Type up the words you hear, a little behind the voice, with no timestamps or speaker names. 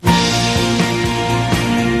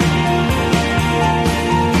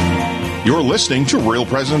You're listening to Real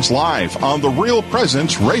Presence Live on the Real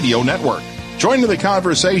Presence Radio Network. Join in the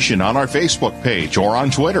conversation on our Facebook page or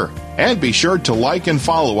on Twitter. And be sure to like and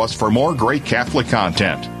follow us for more great Catholic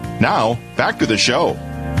content. Now, back to the show.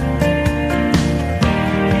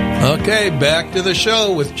 Okay, back to the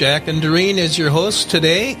show with Jack and Doreen as your hosts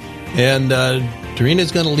today. And Doreen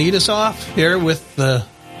is going to lead us off here with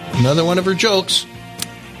another one of her jokes.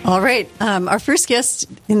 All right. Our first guest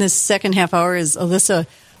in this second half hour is Alyssa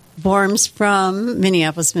Borms from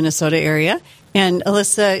Minneapolis, Minnesota area. And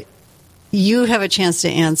Alyssa, you have a chance to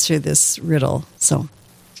answer this riddle. So,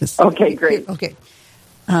 okay, great. Okay.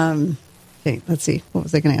 Okay, let's see. What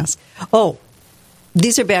was I going to ask? Oh,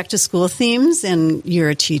 these are back to school themes, and you're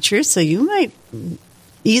a teacher, so you might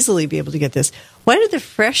easily be able to get this. Why did the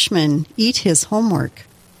freshman eat his homework?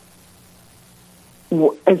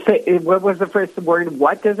 What was the first word?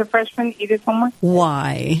 What does a freshman eat his homework?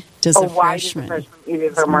 Why does a freshman eat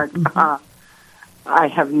his homework? I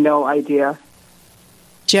have no idea.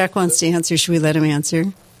 Jack wants to answer. Should we let him answer?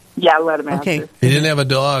 Yeah, let him answer. Okay. He didn't have a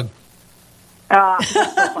dog.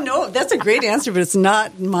 No, that's a great answer, but it's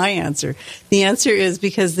not my answer. The answer is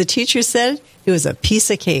because the teacher said it was a piece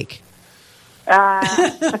of cake.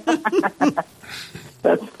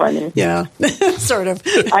 That's funny. Yeah, sort of.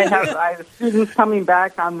 I have students coming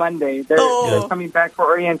back on Monday. They're coming back for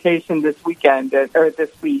orientation this weekend, or this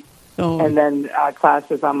week. And then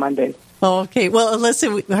classes on Monday. Oh, okay. Well,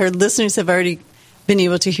 Alyssa, our listeners have already been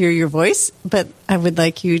able to hear your voice, but I would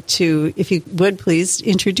like you to, if you would please,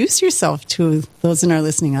 introduce yourself to those in our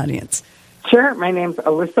listening audience. Sure. My name's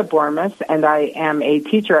Alyssa Bormas, and I am a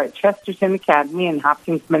teacher at Chesterton Academy in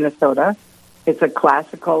Hopkins, Minnesota. It's a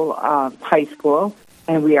classical high school,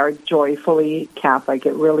 and we are joyfully Catholic.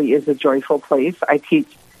 It really is a joyful place. I teach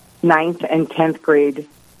 9th and 10th grade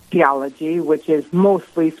theology, which is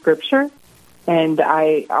mostly scripture, and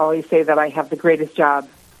I always say that I have the greatest job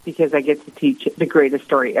because I get to teach the greatest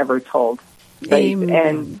story ever told. Right?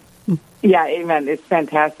 Amen. And yeah, amen. It's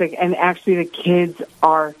fantastic. And actually the kids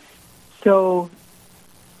are so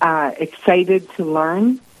excited to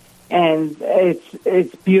learn, and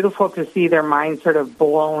it's beautiful to see their minds sort of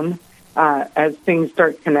blown as things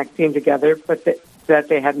start connecting together, but that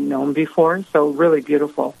they hadn't known before. So really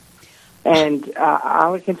beautiful. And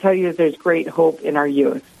all I can tell you is there's great hope in our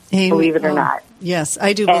youth, believe it or not. Yes,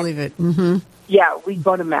 I do believe it. Mm-hmm. Yeah, we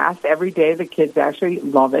go to Mass every day. The kids actually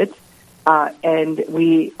love it. And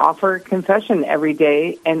we offer confession every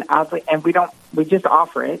day, and we just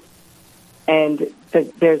offer it. And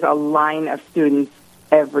there's a line of students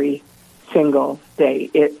every single day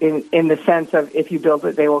in the sense of if you build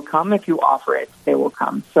it, they will come. If you offer it, they will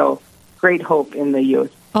come. So great hope in the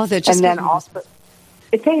youth. Oh, that just... And then also...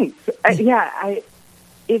 Thanks.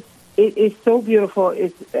 It is so beautiful.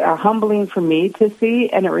 It's humbling for me to see,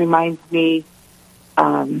 and it reminds me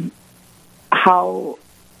how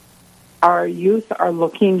our youth are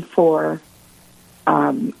looking for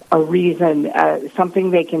a reason,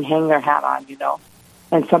 something they can hang their hat on,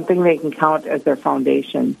 and something they can count as their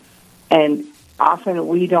foundation. And often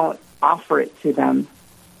we don't offer it to them,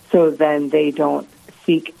 so then they don't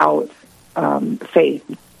seek out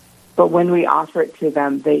faith. But when we offer it to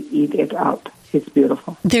them, they eat it up. It's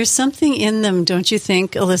beautiful. There's something in them, don't you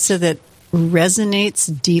think, Alyssa, that resonates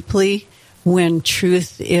deeply when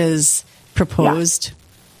truth is proposed?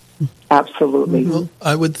 Yeah. Absolutely. Well,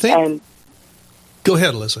 I would think... Go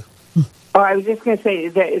ahead, Alyssa. I was just going to say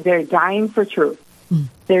they're dying for truth.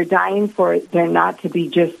 They're dying for it. They're not to be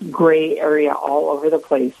just gray area all over the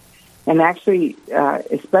place. And actually,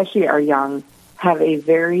 especially our young, have a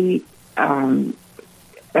very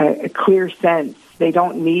a clear sense. They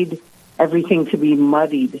don't need everything to be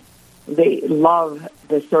muddied. They love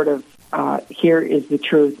the sort of, here is the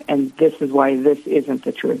truth, and this is why this isn't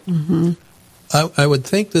the truth. Mm-hmm. I would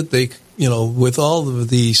think that they, with all of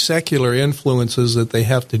the secular influences that they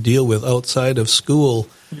have to deal with outside of school,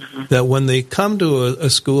 that when they come to a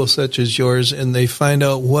school such as yours and they find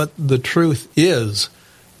out what the truth is,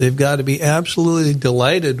 they've got to be absolutely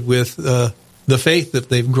delighted with the faith that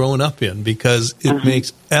they've grown up in, because it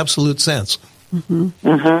makes absolute sense.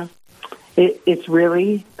 It's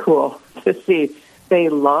really cool to see. They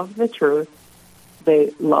love the truth.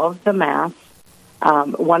 They love the Mass.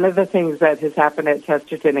 One of the things that has happened at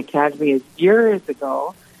Chesterton Academy is years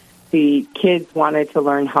ago, the kids wanted to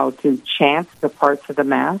learn how to chant the parts of the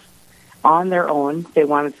Mass on their own. They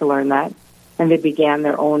wanted to learn that, and they began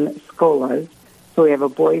their own scholas. So we have a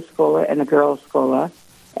boys' schola and a girls' schola,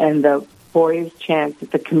 and the boys chant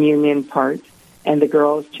the communion part, and the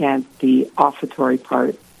girls chant the offertory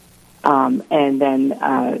part. And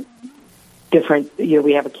then different,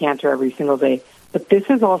 we have a cantor every single day. But this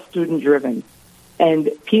is all student-driven.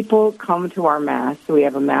 And people come to our Mass. So we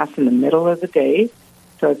have a Mass in the middle of the day.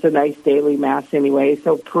 So it's a nice daily Mass anyway.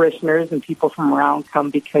 So parishioners and people from around come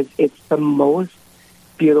because it's the most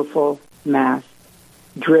beautiful Mass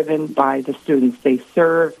driven by the students. They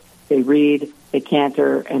serve, they read, they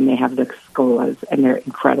cantor, and they have the scholas, and they're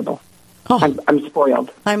incredible. Oh, I'm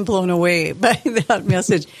spoiled. I'm blown away by that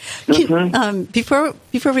message. Before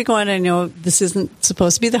we go on, I know this isn't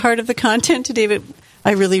supposed to be the heart of the content today, but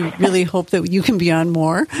I really, really hope that you can be on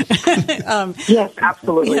more. Yes,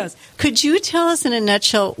 absolutely. Yes. Could you tell us in a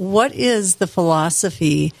nutshell, what is the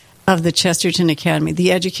philosophy of the Chesterton Academy,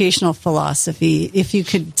 the educational philosophy, if you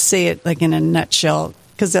could say it like in a nutshell,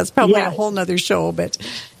 because that's probably a whole nother show, but...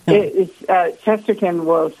 Chesterton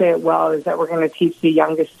will say it well, is that we're going to teach the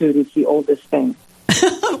youngest students the oldest things.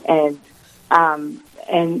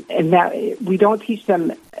 and that we don't teach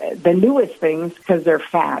them the newest things because they're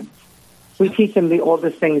fads. We teach them the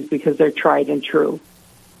oldest things because they're tried and true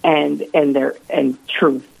and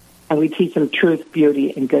truth. And we teach them truth,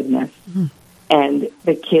 beauty, and goodness. Mm-hmm. And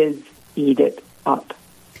the kids eat it up.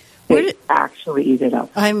 They actually eat it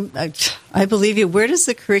up. I believe you. Where does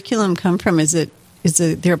the curriculum come from? Is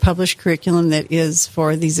there a published curriculum that is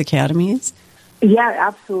for these academies? Yeah,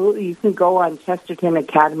 absolutely. You can go on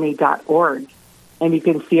chestertonacademy.org and you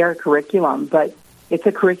can see our curriculum. But it's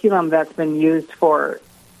a curriculum that's been used for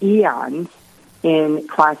eons in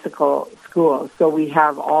classical schools. So we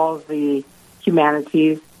have all the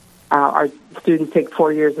humanities. Our students take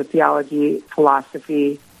 4 years of theology,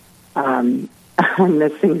 philosophy, I'm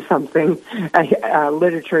missing something,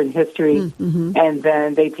 literature and history, mm-hmm. and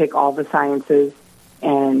then they take all the sciences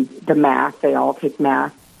and the math. They all take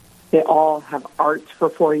math. They all have arts for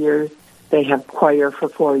 4 years. They have choir for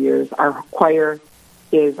 4 years. Our choir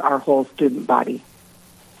is our whole student body.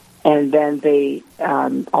 And then they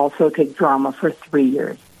also take drama for 3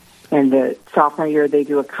 years. And the sophomore year, they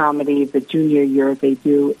do a comedy. The junior year, they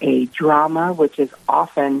do a drama, which is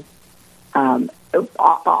often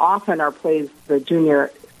our plays, the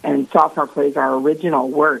junior and sophomore plays, are original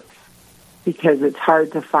works because it's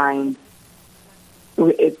hard to find.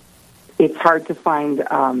 It's hard to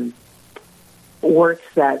find works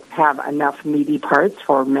that have enough meaty parts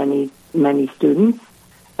for many students,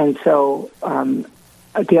 and so Dale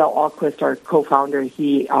Ahlquist, our co-founder,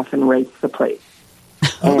 he often writes the plays,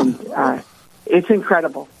 and it's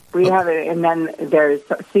incredible. We have it, and then there's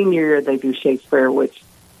senior year they do Shakespeare, which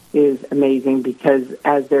is amazing because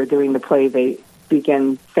as they're doing the play, they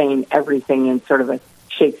begin saying everything in sort of a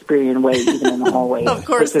Shakespearean way, even in the hallway. Of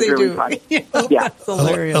course they really do. Fun. Yeah, that's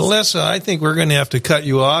hilarious. Alyssa, I think we're going to have to cut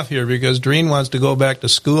you off here because Dreen wants to go back to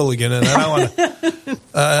school again, and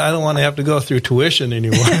I don't want to have to go through tuition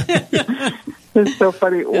anymore. It's so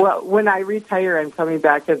funny. Well, when I retire, I'm coming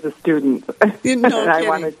back as a student. No I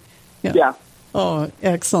wanted, yeah. Oh,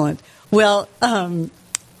 excellent. Well,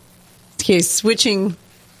 okay, switching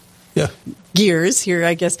gears here,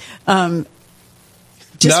 I guess.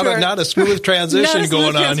 Not a smooth transition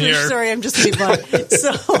going on here. Sorry, I'm just being blunt.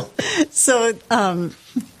 So,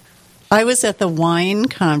 I was at the wine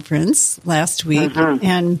conference last week, mm-hmm.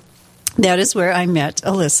 and that is where I met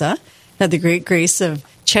Alyssa. Had the great grace of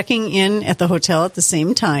checking in at the hotel at the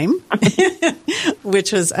same time,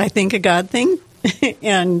 which was, I think, a God thing.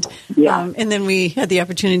 And then we had the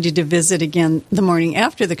opportunity to visit again the morning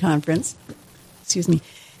after the conference. Excuse me.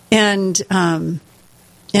 And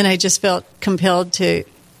I just felt compelled to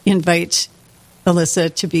invite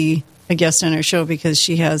Alyssa to be a guest on our show because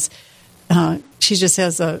she just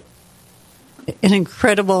has an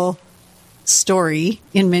incredible story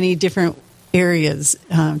in many different areas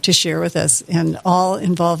to share with us, and all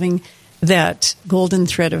involving that golden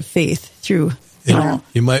thread of faith through.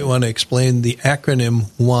 You might want to explain the acronym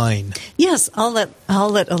WINE. Yes, I'll let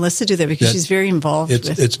Alyssa do that because she's very involved.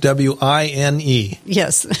 It's WINE.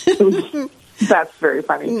 Yes. That's very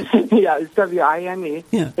funny. Yeah, it's WINE.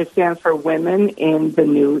 Yeah. It stands for Women in the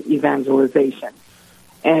New Evangelization.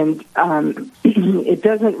 And it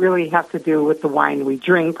doesn't really have to do with the wine we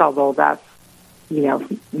drink, although that's,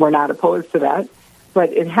 we're not opposed to that.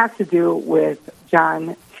 But it has to do with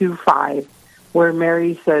John 2:5, where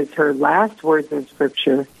Mary says her last words in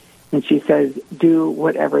Scripture, and she says, do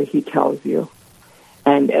whatever he tells you.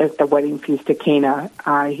 And at the wedding feast of Cana,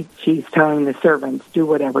 she's telling the servants, do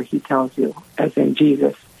whatever he tells you, as in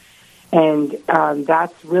Jesus. And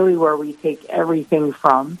that's really where we take everything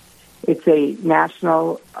from. It's a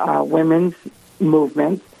national women's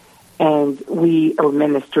movement, and or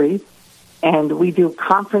ministry, and we do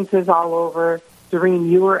conferences all over. Doreen,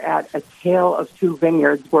 you were at A Tale of Two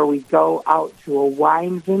Vineyards, where we go out to a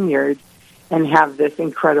wine vineyard and have this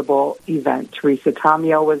incredible event. Teresa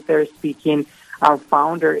Tomeo was there speaking. Our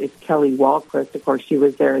founder is Kelly Walquist. Of course, she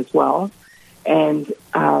was there as well. And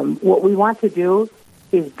what we want to do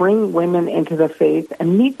is bring women into the faith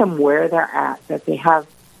and meet them where they're at, that they have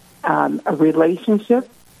a relationship.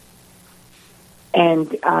 And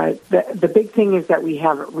the big thing is that we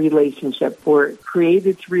have a relationship. We're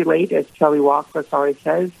created to relate, as Kelly Walquist always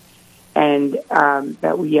says, and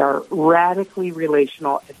that we are radically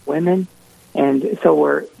relational as women. And so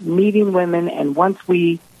we're meeting women, and once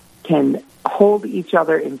we can hold each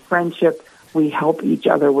other in friendship, we help each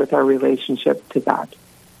other with our relationship to God.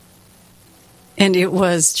 And it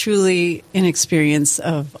was truly an experience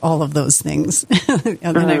of all of those things.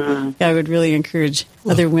 And I would really encourage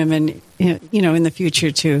other women, in the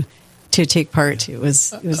future to take part. It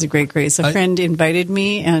was a great grace. A friend invited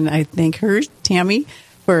me, and I thank her, Tammy,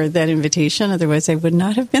 for that invitation. Otherwise, I would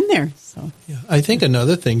not have been there. So, yeah, I think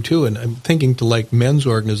another thing too, and I'm thinking to like men's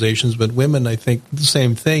organizations, but women, I think the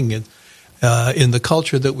same thing. In the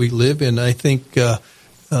culture that we live in, I think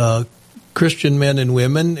Christian men and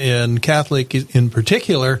women, and Catholic in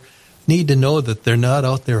particular, need to know that they're not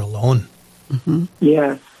out there alone. Mm-hmm.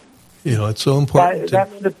 Yes, it's so important.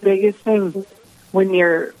 That's the biggest thing. When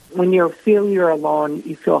you feel you're alone,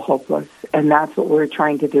 you feel hopeless, and that's what we're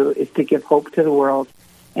trying to do: is to give hope to the world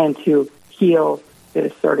and to heal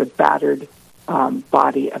this sort of battered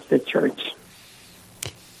body of the church.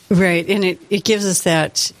 Right, and it gives us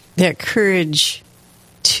that courage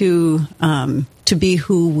to be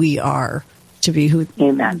who we are, to be who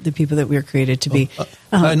Amen. The people that we were created to be.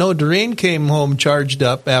 I know Doreen came home charged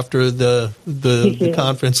up after the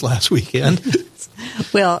conference last weekend.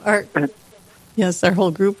 Well, our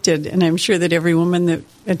whole group did, and I'm sure that every woman that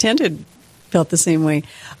attended felt the same way.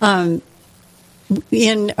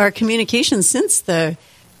 In our communication since the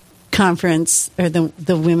conference, or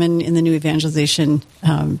the Women in the New Evangelization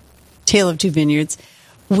Tale of Two Vineyards,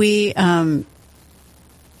 we,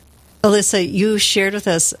 Alyssa, you shared with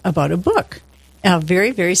us about a book, a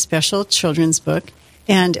very, very special children's book.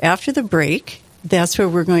 And after the break, that's where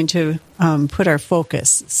we're going to put our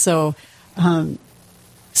focus. So for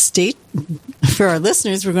our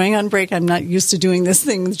listeners, we're going on break. I'm not used to doing this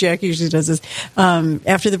thing. Jack usually does this.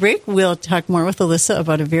 After the break, we'll talk more with Alyssa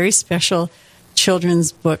about a very special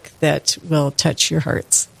children's book that will touch your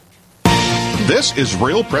hearts. This is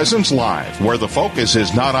Real Presence Live, where the focus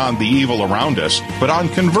is not on the evil around us, but on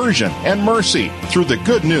conversion and mercy through the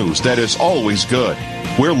good news that is always good.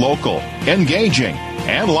 We're local, engaging,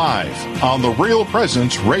 and live on the Real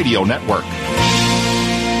Presence Radio Network.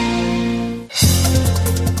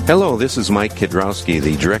 Hello, this is Mike Kidrowski,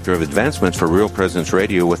 the Director of Advancements for Real Presence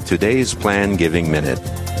Radio, with today's Plan Giving Minute.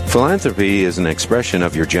 Philanthropy is an expression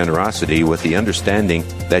of your generosity with the understanding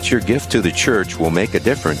that your gift to the church will make a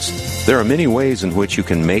difference. There are many ways in which you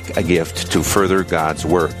can make a gift to further God's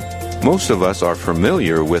work. Most of us are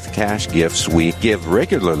familiar with cash gifts we give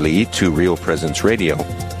regularly to Real Presence Radio.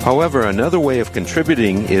 However, another way of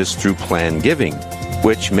contributing is through plan giving,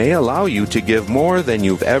 which may allow you to give more than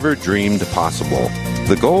you've ever dreamed possible.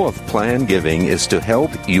 The goal of plan giving is to help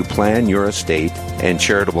you plan your estate and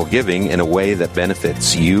charitable giving in a way that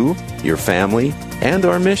benefits you, your family, and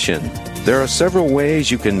our mission. There are several ways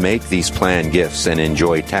you can make these planned gifts and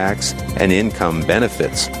enjoy tax and income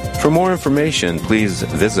benefits. For more information, please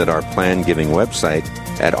visit our plan giving website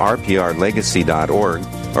at rprlegacy.org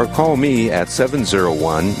or call me at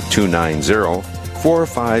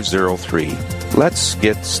 701-290-4503. Let's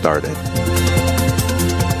get started.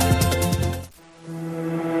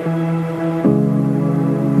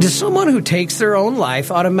 Does someone who takes their own life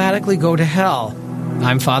automatically go to hell?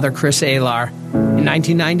 I'm Father Chris Alar. In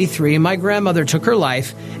 1993, my grandmother took her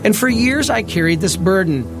life, and for years I carried this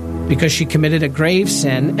burden because she committed a grave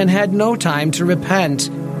sin and had no time to repent.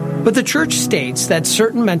 But the Church states that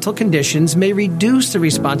certain mental conditions may reduce the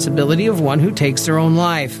responsibility of one who takes their own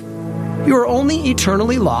life. You are only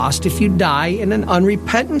eternally lost if you die in an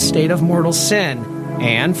unrepentant state of mortal sin.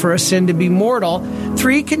 And for a sin to be mortal,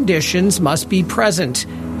 3 conditions must be present,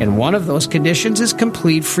 and one of those conditions is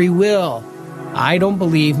complete free will. I don't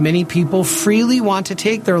believe many people freely want to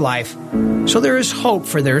take their life, so there is hope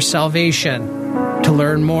for their salvation. To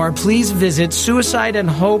learn more, please visit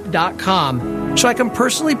suicideandhope.com so I can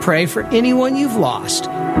personally pray for anyone you've lost.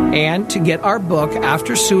 And to get our book,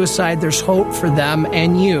 After Suicide, There's Hope for Them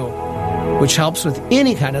and You, which helps with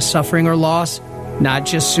any kind of suffering or loss, not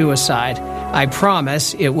just suicide. I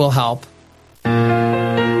promise it will help.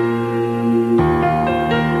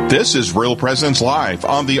 This is Real Presence Live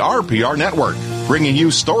on the RPR Network, bringing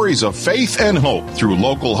you stories of faith and hope through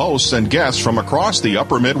local hosts and guests from across the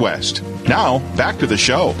upper Midwest. Now, back to the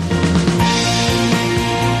show.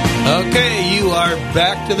 Okay, you are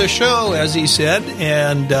back to the show, as he said,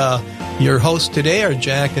 and your hosts today are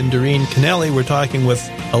Jack and Doreen Kennelly. We're talking with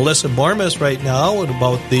Alyssa Bormas right now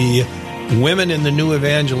about the women in the new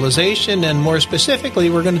evangelization, and more specifically,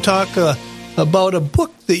 we're going to talk about a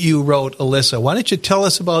book that you wrote, Alyssa. Why don't you tell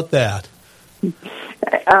us about that?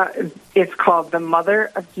 It's called The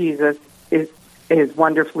Mother of Jesus is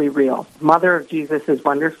Wonderfully Real. Mother of Jesus is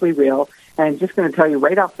Wonderfully Real, and I'm just going to tell you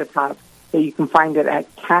right off the top that you can find it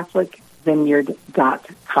at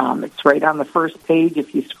CatholicVineyard.com. It's right on the first page.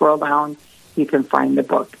 If you scroll down, you can find the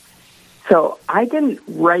book. So I didn't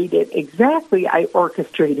write it exactly. I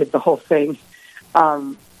orchestrated the whole thing.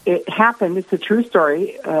 It happened. It's a true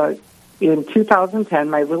story. In 2010,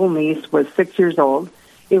 my little niece was 6 years old.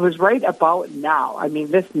 It was right about now. I mean,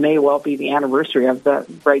 this may well be the anniversary of the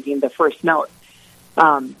writing the first note.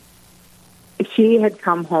 She had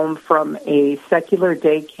come home from a secular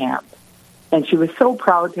day camp, and she was so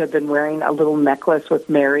proud to have been wearing a little necklace with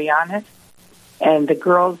Mary on it. And the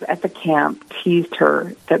girls at the camp teased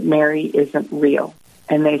her that Mary isn't real.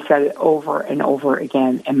 And they said it over and over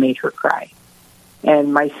again and made her cry.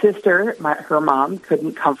 And my sister, her mom,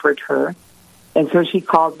 couldn't comfort her. And so she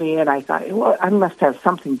called me, and I thought, well, I must have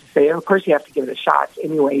something to say. Of course, you have to give it a shot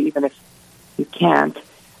anyway, even if you can't.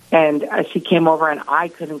 And she came over, and I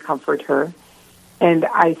couldn't comfort her. And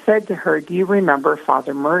I said to her, do you remember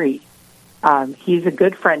Father Murray? He's a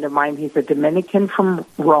good friend of mine. He's a Dominican from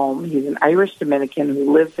Rome. He's an Irish Dominican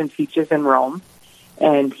who lives and teaches in Rome.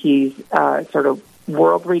 And he's sort of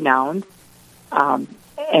world-renowned.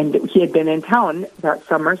 And he had been in town that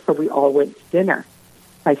summer, so we all went to dinner.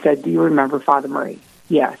 I said, do you remember Father Murray?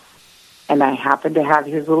 Yes. And I happened to have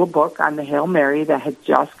his little book on the Hail Mary that had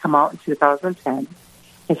just come out in 2010.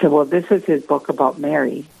 I said, well, this is his book about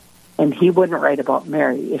Mary, and he wouldn't write about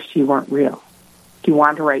Mary if she weren't real. Do you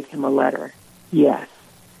want to write him a letter? Yes.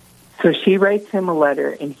 So she writes him a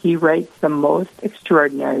letter, and he writes the most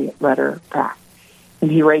extraordinary letter back.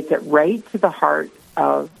 And he writes it right to the heart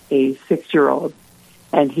of a 6-year-old.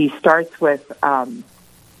 And he starts with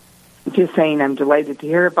just saying, I'm delighted to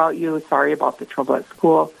hear about you, sorry about the trouble at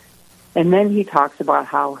school. And then he talks about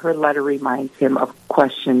how her letter reminds him of a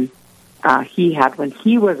question he had when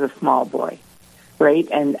he was a small boy, right?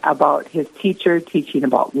 And about his teacher teaching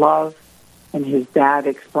about love, and his dad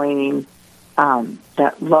explaining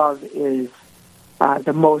that love is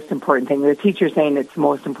the most important thing. The teacher saying it's the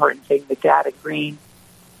most important thing, the dad agreeing.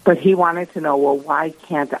 But he wanted to know, well, why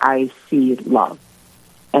can't I see love?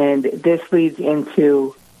 And this leads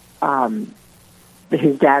into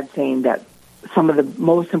his dad saying that some of the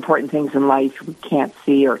most important things in life we can't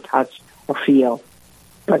see or touch or feel,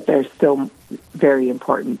 but they're still very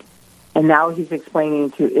important. And now he's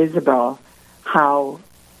explaining to Isabel how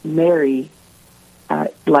Mary,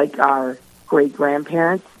 like our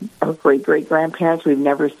great-grandparents or great-great-grandparents we've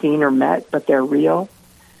never seen or met, but they're real.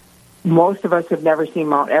 Most of us have never seen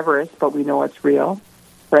Mount Everest, but we know it's real,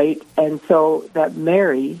 right? And so that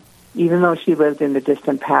Mary, even though she lived in the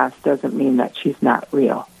distant past, doesn't mean that she's not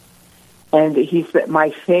real. And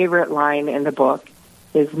my favorite line in the book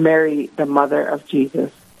is Mary, the mother of Jesus,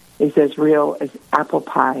 is as real as apple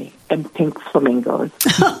pie and pink flamingos.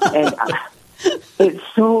 And it's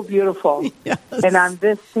so beautiful. Yes. And on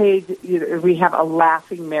this page, we have a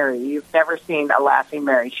laughing Mary. You've never seen a laughing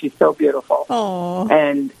Mary. She's so beautiful. Aww.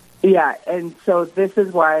 And yeah, and so this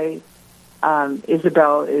is why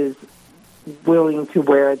Isabel is willing to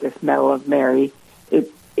wear this Medal of Mary.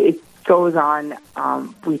 It goes on.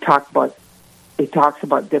 It talks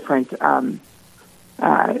about different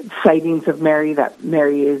sightings of Mary, that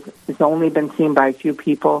Mary has only been seen by a few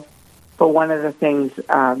people. But one of the things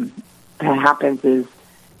that happens is,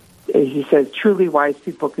 he says, truly wise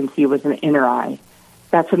people can see with an inner eye.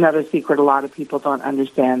 That's another secret a lot of people don't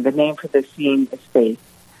understand. The name for this seeing is faith.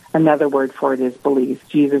 Another word for it is belief.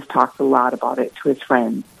 Jesus talks a lot about it to his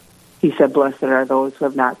friends. He said, blessed are those who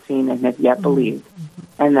have not seen and have yet believed.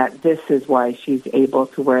 Mm-hmm. And that this is why she's able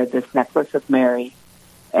to wear this necklace of Mary,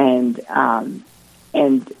 and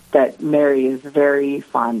that Mary is very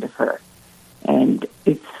fond of her. And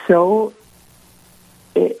it's so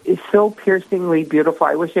piercingly beautiful.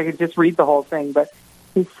 I wish I could just read the whole thing, but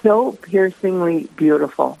it's so piercingly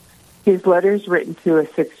beautiful. His letter's written to a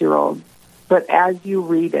 6-year-old, but as you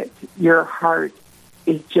read it, your heart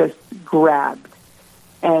is just grabbed.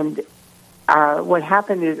 And what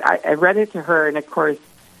happened is I read it to her, and of course,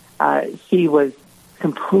 she was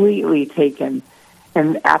completely taken.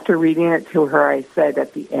 And after reading it to her, I said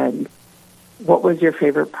at the end, what was your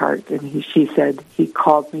favorite part? And she said, he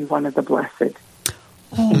called me one of the blessed.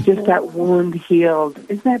 And just that wound healed.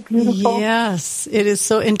 Isn't that beautiful? Yes, it is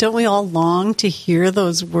so. And don't we all long to hear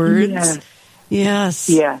those words? Yes.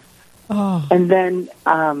 Yes. Oh. And then,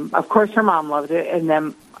 of course, her mom loved it. And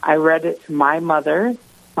then I read it to my mother,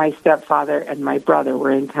 my stepfather, and my brother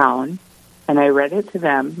were in town. And I read it to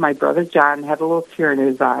them. My brother John had a little tear in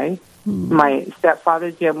his eye. My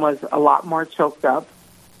stepfather Jim was a lot more choked up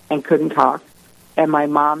and couldn't talk. And my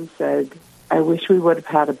mom said, I wish we would have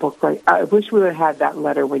had a book I wish we would have had that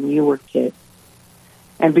letter when you were kids.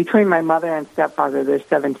 And between my mother and stepfather, there's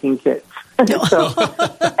 17 kids. So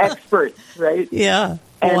experts, right? Yeah.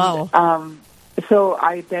 And, wow. So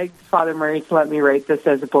I begged Father Murray to let me write this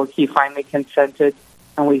as a book. He finally consented,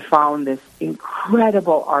 and we found this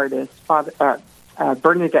incredible artist,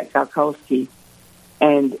 Bernadette Galkowski,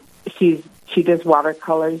 and she does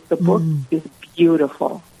watercolors. The book is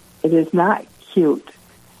beautiful. It is not cute.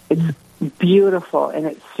 It's beautiful, and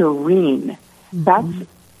it's serene.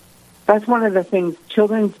 That's one of the things.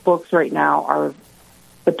 Children's books right now are,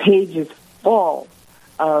 the page is full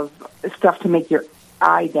of stuff to make your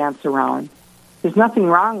eye dance around. There's nothing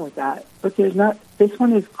wrong with that, but there's not. This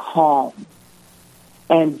one is calm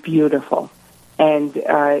and beautiful. And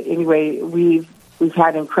anyway, we've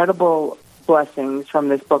had incredible blessings from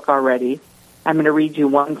this book already. I'm going to read you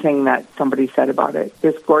one thing that somebody said about it.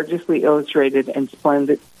 This gorgeously illustrated and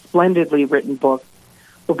splendidly written book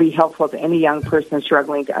will be helpful to any young person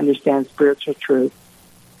struggling to understand spiritual truth.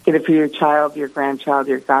 Get it for your child, your grandchild,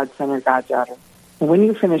 your godson or goddaughter. And when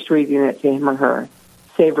you finish reading it to him or her,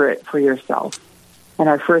 savor it for yourself. And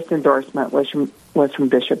our first endorsement was from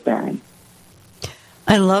Bishop Barron.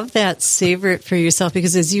 I love that, savor it for yourself,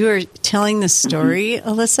 because as you were telling the story,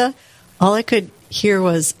 Alyssa, all I could hear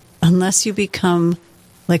was, unless you become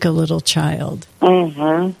like a little child.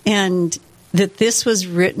 And that this was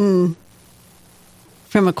written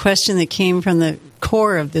from a question that came from the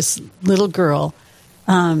core of this little girl,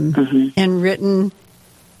 and written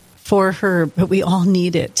for her, but we all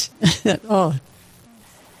need it. Oh,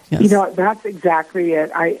 yes. You know, that's exactly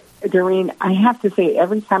it. Doreen, I have to say,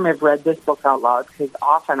 every time I've read this book out loud, because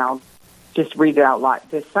often I'll just read it out loud.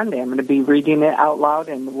 This Sunday, I'm going to be reading it out loud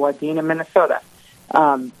in Wadena, Minnesota.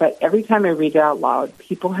 But every time I read it out loud,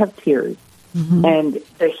 people have tears. And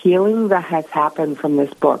the healing that has happened from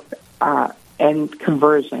this book, and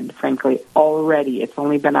conversion, frankly, already, it's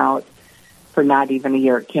only been out for not even a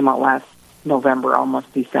year. It came out last November,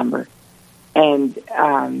 almost December. And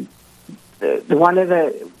one of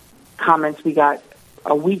the comments we got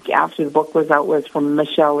a week after the book was out was from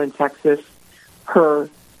Michelle in Texas. Her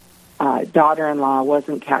daughter-in-law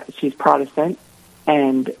wasn't she's Protestant,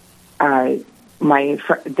 and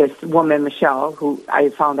this woman, Michelle, who I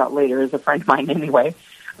found out later is a friend of mine anyway,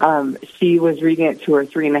 she was reading it to her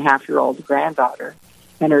 3.5-year-old granddaughter,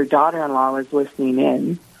 and her daughter-in-law was listening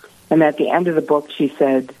in. And at the end of the book, she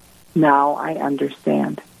said, now I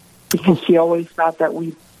understand. Because she always thought that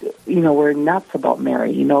we're nuts about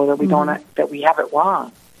Mary, that we that we have it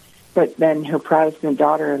wrong. But then her Protestant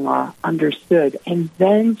daughter-in-law understood. And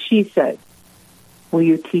then she said, will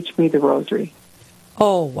you teach me the rosary?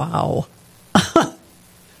 Oh, wow.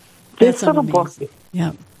 This little book,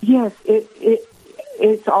 yeah. Yes,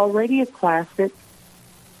 it's already a classic.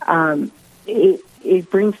 It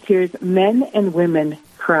brings tears. Men and women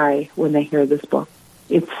cry when they hear this book.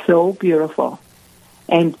 It's so beautiful.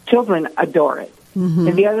 And children adore it.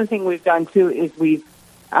 And the other thing we've done, too, is we've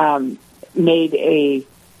made a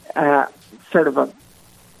sort of a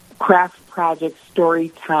craft project story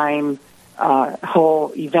time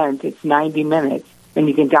whole event. It's 90 minutes, and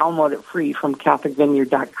you can download it free from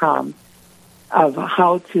CatholicVineyard.com, of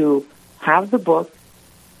how to have the book,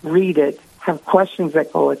 read it, have questions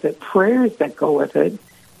that go with it, prayers that go with it,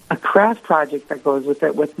 a craft project that goes with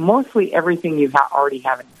it, with mostly everything you already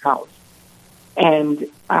have in your house. And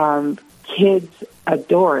kids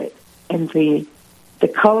adore it. And the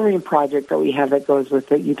coloring project that we have that goes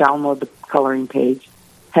with it, you download the coloring page,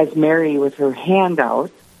 has Mary with her hand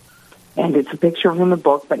out, and it's a picture from the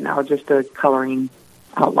book, but now just a coloring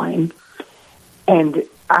outline. And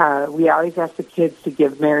we always ask the kids to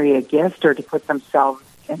give Mary a gift or to put themselves,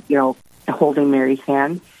 holding Mary's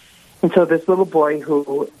hand. And so this little boy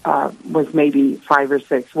who was maybe 5 or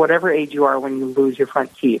 6, whatever age you are when you lose your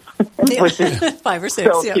front teeth, which is 5 or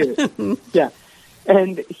 6, so cute. Yeah.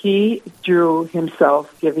 And he drew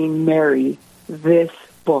himself giving Mary this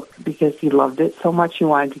book because he loved it so much he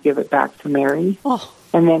wanted to give it back to Mary. Oh.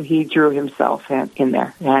 And then he drew himself in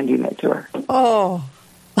there, handing it to her. Oh,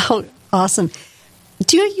 awesome.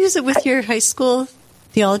 Do you use it with your high school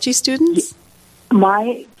theology students?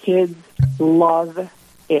 My kids love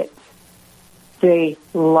it. They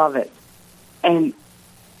love it. And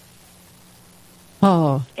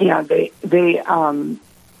Oh, yeah, it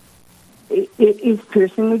is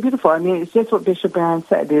piercingly beautiful. I mean, it's just what Bishop Barron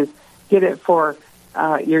said: is get it for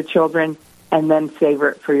your children and then savor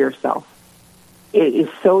it for yourself. It is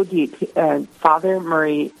so deep. Father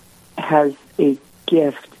Murray has a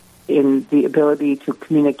gift in the ability to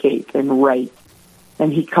communicate and write,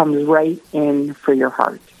 and he comes right in for your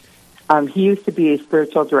heart. He used to be a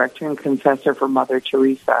spiritual director and confessor for Mother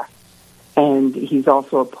Teresa, and he's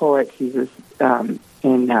also a poet. He's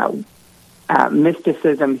in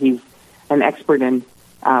mysticism. He's an expert in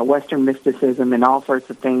Western mysticism and all sorts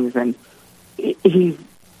of things, and he's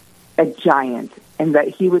a giant, and that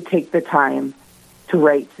he would take the time to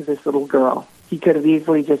write to this little girl. He could have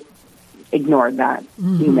easily just ignored that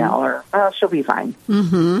email or, oh, she'll be fine.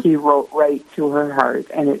 He wrote right to her heart,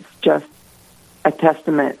 and it's just a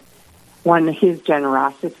testament, one, his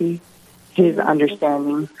generosity, his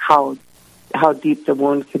understanding how deep the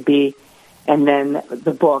wound could be, and then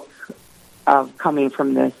the book of coming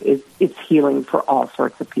from this it's healing for all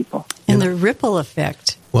sorts of people. And the ripple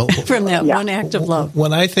effect from that one act of love.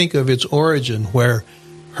 When I think of its origin, where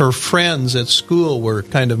her friends at school were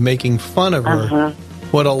kind of making fun of her,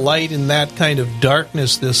 what a light in that kind of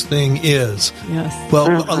darkness this thing is. Yes.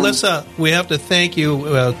 Well, Alyssa, we have to thank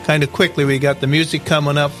you kind of quickly. We got the music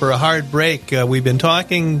coming up for a hard break. We've been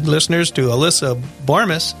talking, listeners, to Alyssa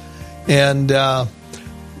Bormas, and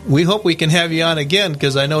we hope we can have you on again,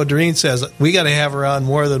 because I know Doreen says we got to have her on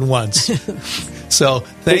more than once. So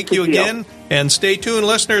thank you again, and stay tuned,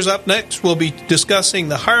 listeners. Up next, we'll be discussing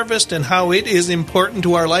the harvest and how it is important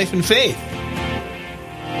to our life and faith.